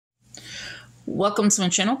Welcome to my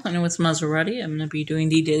channel, Planning with Maserati. I'm going to be doing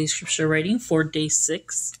the daily scripture writing for day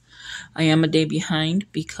 6. I am a day behind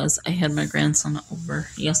because I had my grandson over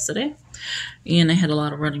yesterday and I had a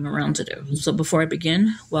lot of running around to do. So before I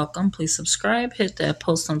begin, welcome. Please subscribe, hit that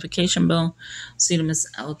post notification bell so you don't miss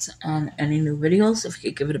out on any new videos. If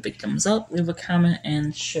you could give it a big thumbs up, leave a comment,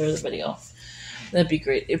 and share the video. That'd be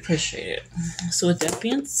great. I appreciate it. So with that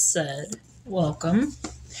being said, welcome.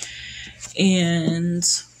 And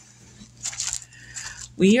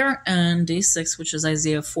we are on day 6, which is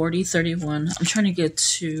Isaiah 40:31. I'm trying to get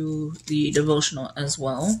to the devotional as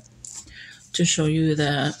well to show you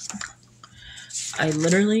that I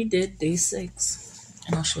literally did day 6,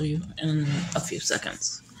 and I'll show you in a few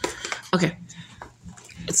seconds. Okay,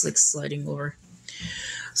 it's like sliding over.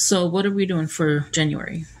 So what are we doing for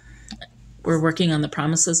January? We're working on the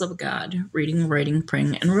promises of God, reading, writing,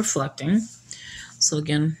 praying, and reflecting. So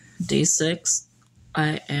again, day 6,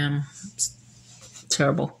 I am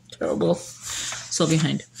terrible, so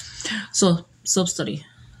behind. So self-study,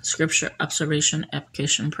 scripture, observation,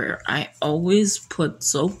 application, prayer. I always put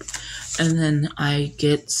soap and then I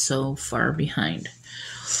get so far behind.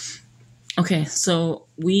 Okay, so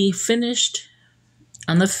we finished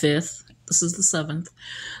on the 5th. This is the 7th.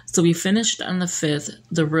 So we finished on the 5th,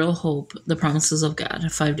 the real hope, the promises of God, a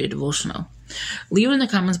 5-day devotional. Leave in the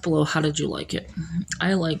comments below, how did you like it?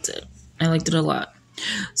 I liked it. I liked it a lot.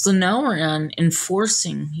 So now we're on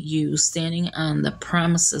enforcing you, standing on the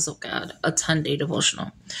promises of God, a 10-day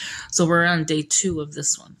devotional. So we're on day 2 of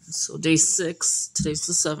this one. So day 6, today's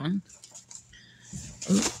the 7th.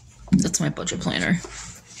 That's my budget planner.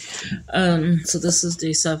 So this is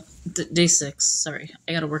day 6. Sorry,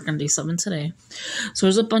 I got to work on day 7 today. So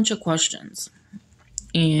there's a bunch of questions,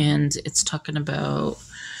 and it's talking about,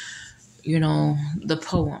 the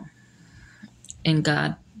poem and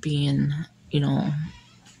God being,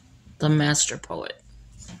 the master poet.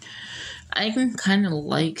 I can kind of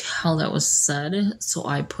like how that was said, so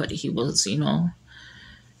I put he was,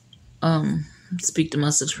 speak the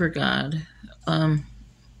message for God.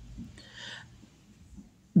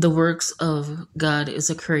 The works of God is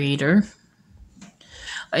a creator.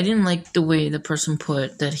 I didn't like the way the person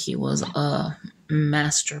put that he was a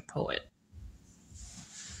master poet.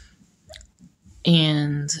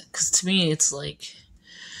 And because to me, it's like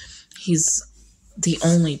he's the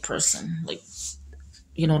only person, like,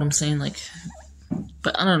 you know what I'm saying? Like,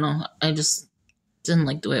 but I don't know. I just didn't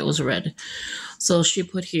like the way it was read. So she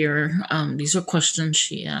put here, these are questions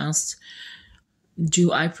she asked.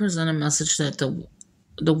 Do I present a message that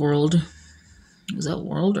the world, is that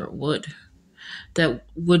world or would? That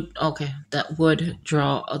would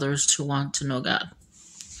draw others to want to know God?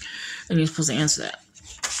 And you're supposed to answer that.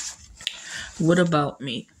 What about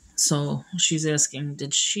me? So she's asking,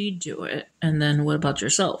 did she do it? And then what about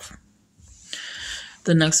yourself?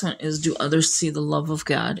 The next one is, do others see the love of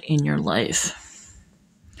God in your life?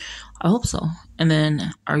 I hope so. And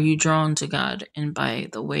then, are you drawn to God and by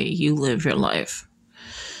the way you live your life?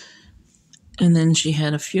 And then she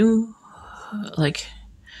had a few, like,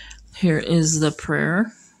 here is the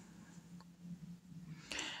prayer.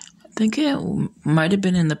 I think it might have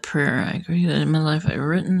been in the prayer. I agree that in my life I've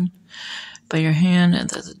written by your hand, and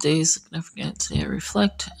that the days significant to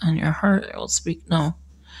reflect on your heart. I will speak. No,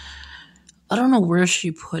 I don't know where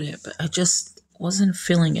she put it, but I just wasn't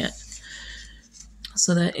feeling it.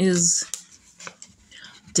 So that is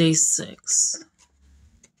day 6.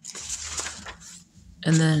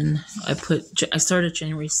 And then I started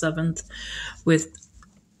January 7th with,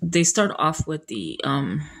 they start off with the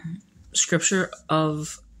scripture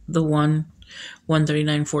of the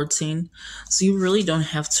 139:14. So you really don't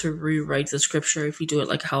have to rewrite the scripture if you do it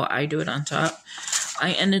like how I do it on top.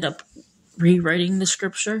 I ended up rewriting the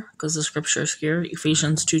scripture because the scripture is here,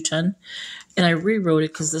 Ephesians 2:10, and I rewrote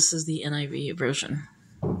it because this is the NIV version.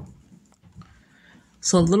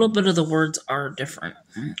 So a little bit of the words are different.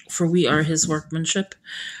 For we are his workmanship,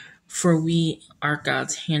 for we are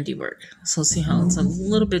God's handiwork. So see how it's a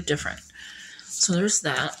little bit different. So there's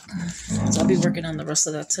that. So I'll be working on the rest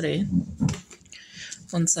of that today.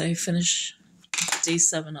 Once I finish day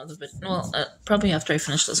 7 of it. Well, probably after I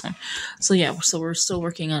finish this one. So yeah, so we're still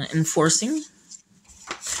working on enforcing.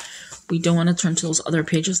 We don't want to turn to those other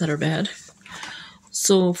pages that are bad.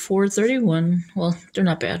 So 431, well, they're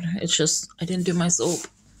not bad. It's just I didn't do my soap.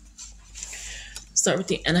 Start with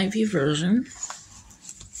the NIV version.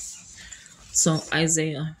 So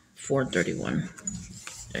Isaiah 4:31.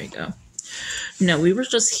 There you go. Now, we were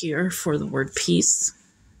just here for the word peace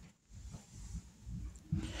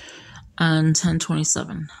on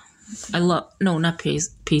 10:27. Not peace,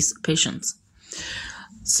 patience.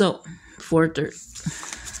 So, 4:30.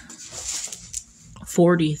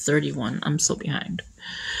 40:31. I'm so behind.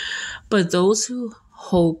 But those who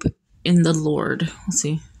hope in the Lord,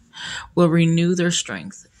 will renew their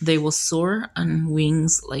strength. They will soar on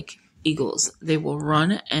wings like eagles. They will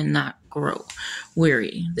run and not grow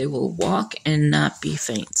weary. They will walk and not be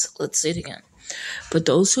faint. Let's say it again. But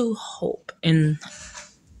those who hope in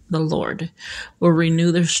the Lord will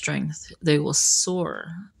renew their strength. They will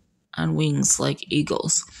soar on wings like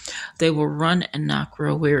eagles. They will run and not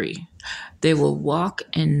grow weary. They will walk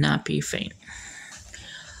and not be faint.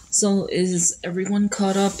 So is everyone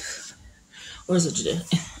caught up? Or is it?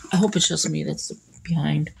 I hope it's just me that's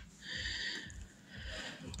behind.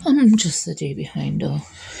 I'm just a day behind, though.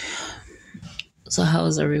 So how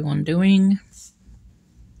is everyone doing?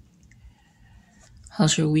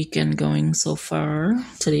 How's your weekend going so far?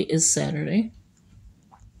 Today is Saturday.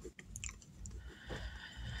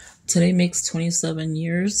 Today makes 27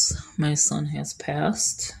 years my son has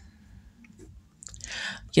passed.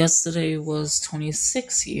 Yesterday was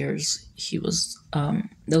 26 years. That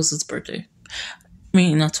was his birthday. I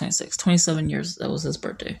mean, not 26, 27 years, that was his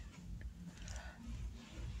birthday.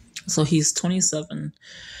 So he's 27,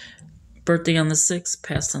 birthday on the 6th,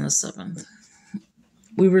 passed on the 7th.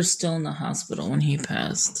 We were still in the hospital when he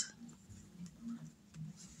passed.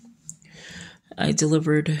 I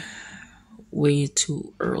delivered way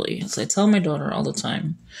too early. So I tell my daughter all the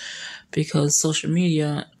time, because social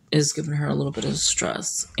media is giving her a little bit of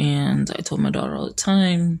stress. And I told my daughter all the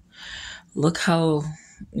time, look how,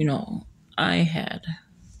 I had.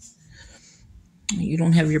 You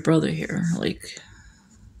don't have your brother here. Like,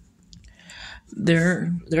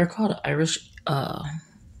 they're called Irish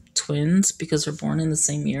twins because they're born in the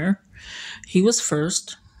same year. He was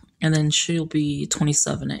first, and then she'll be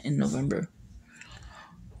 27 in November.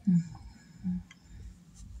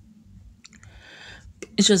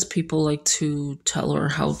 It's just people like to tell her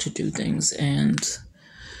how to do things, and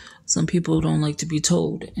some people don't like to be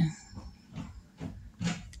told.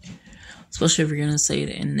 Especially if you're going to say it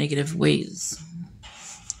in negative ways.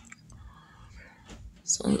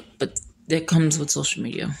 So, but that comes with social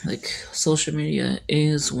media. Like, social media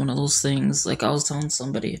is one of those things. Like, I was telling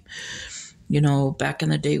somebody, back in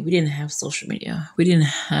the day, we didn't have social media. We didn't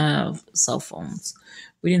have cell phones.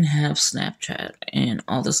 We didn't have Snapchat and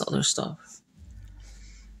all this other stuff.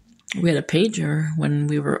 We had a pager when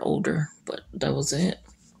we were older, but that was it.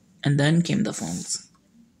 And then came the phones.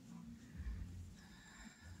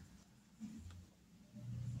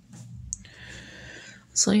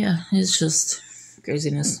 So yeah, it's just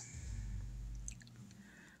craziness.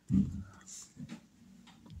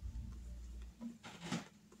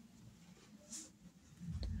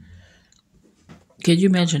 Could you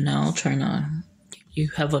imagine now you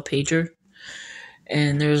have a pager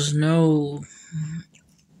and there's no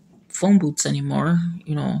phone booths anymore,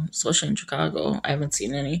 especially in Chicago. I haven't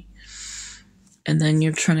seen any. And then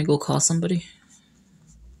you're trying to go call somebody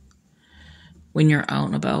when you're out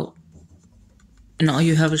and about, and all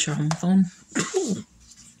you have is your home phone.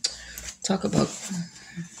 Talk about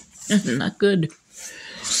not good.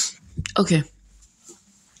 Okay.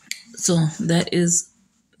 So that is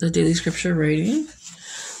the daily scripture reading.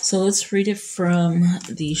 So let's read it from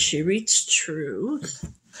the She Reads Truth.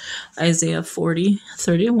 Isaiah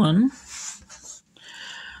 40:31.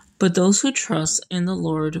 But those who trust in the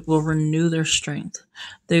Lord will renew their strength.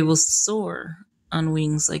 They will soar on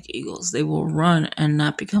wings like eagles. They will run and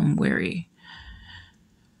not become weary.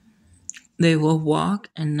 They will walk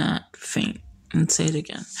and not faint. And say it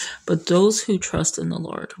again. But those who trust in the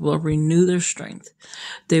Lord will renew their strength.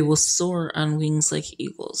 They will soar on wings like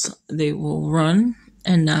eagles. They will run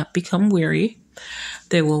and not become weary.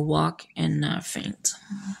 They will walk and not faint.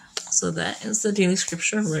 So that is the daily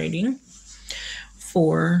scripture reading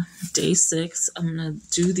for day 6. I'm going to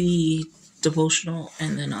do the devotional,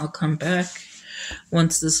 and then I'll come back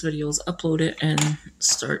once this video is uploaded and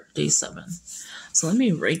start day 7. So let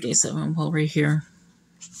me write day 7 while we're here,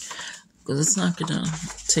 because it's not going to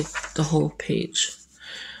take the whole page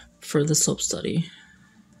for the soap study.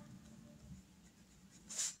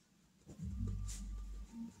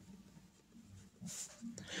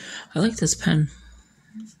 I like this pen.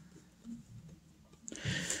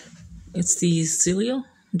 It's the Celio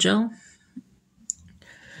gel.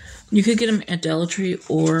 You could get them at Dollar Tree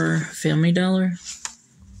or Family Dollar.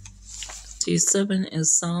 Day 7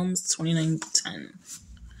 is Psalms 29:10.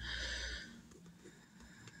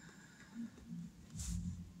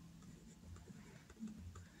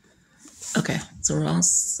 Okay, so we're all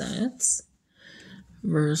set.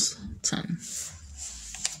 Verse 10.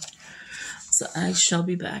 So I shall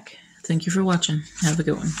be back. Thank you for watching. Have a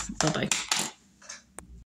good one. Bye-bye.